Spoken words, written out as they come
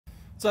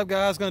What's up,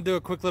 guys? Going to do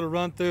a quick little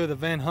run through the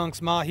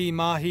Vanhunks Mahi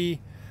Mahi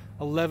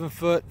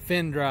 11-foot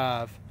fin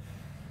drive.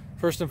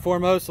 First and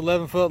foremost,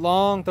 11 foot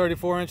long,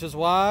 34 inches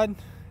wide,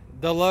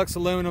 deluxe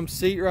aluminum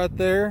seat right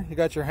there. You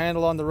got your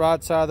handle on the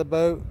right side of the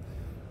boat,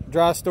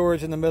 dry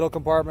storage in the middle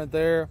compartment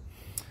there,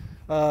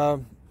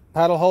 paddle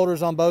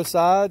holders on both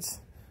sides,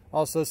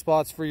 also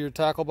spots for your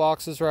tackle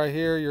boxes right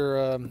here,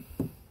 your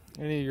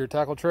any of your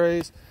tackle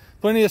trays.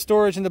 Plenty of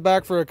storage in the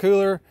back for a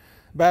cooler,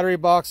 battery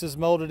boxes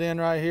molded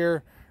in right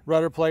here,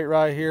 rudder plate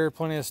right here,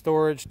 plenty of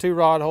storage, 2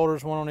 rod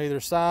holders, one on either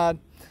side.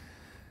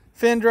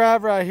 Fin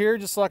drive right here,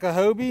 just like a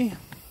Hobie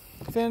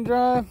fin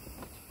drive.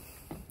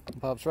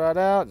 Pops right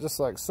out, just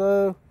like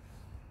so.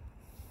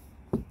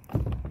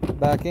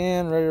 Back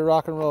in, ready to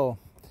rock and roll.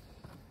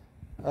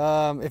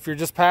 If you're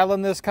just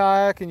paddling this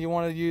kayak and you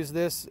want to use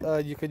this,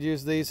 you could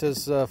use these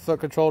as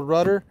foot controlled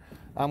rudder.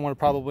 I'm going to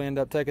probably end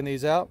up taking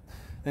these out.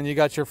 Then you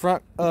got your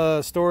front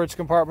storage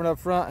compartment up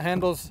front,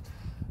 handles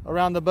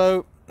around the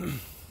boat,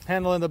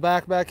 handle in the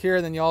back here.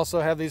 And then you also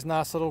have these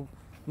nice little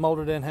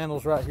molded in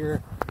handles right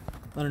here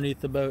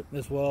underneath the boat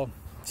as well.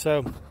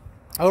 So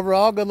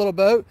overall, good little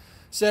boat.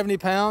 70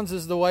 pounds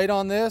is the weight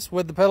on this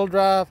with the pedal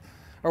drive,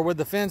 or with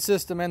the fin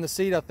system and the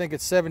seat. I think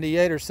it's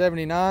 78 or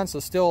 79, so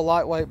still a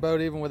lightweight boat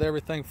even with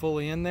everything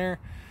fully in there.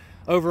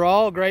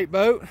 Overall, great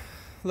boat.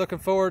 Looking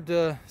forward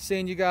to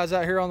seeing you guys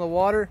out here on the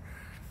water.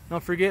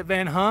 Don't forget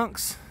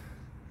Vanhunks.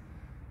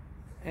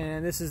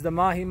 And this is the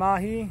Mahi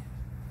Mahi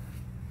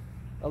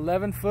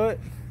 11 foot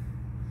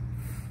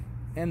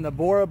in the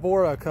Bora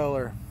Bora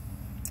color.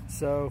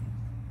 So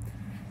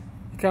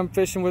come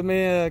fishing with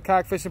me at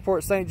Kayak Fishing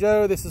Port St.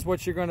 Joe. This is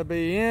what you're going to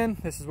be in.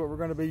 This is what we're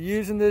going to be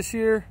using this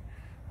year.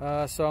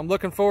 So I'm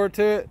looking forward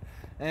to it.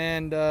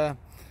 And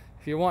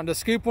if you're wanting to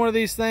scoop one of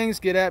these things,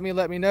 get at me,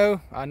 let me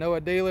know. I know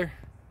a dealer,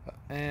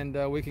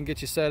 and we can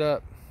get you set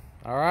up.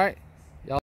 All right.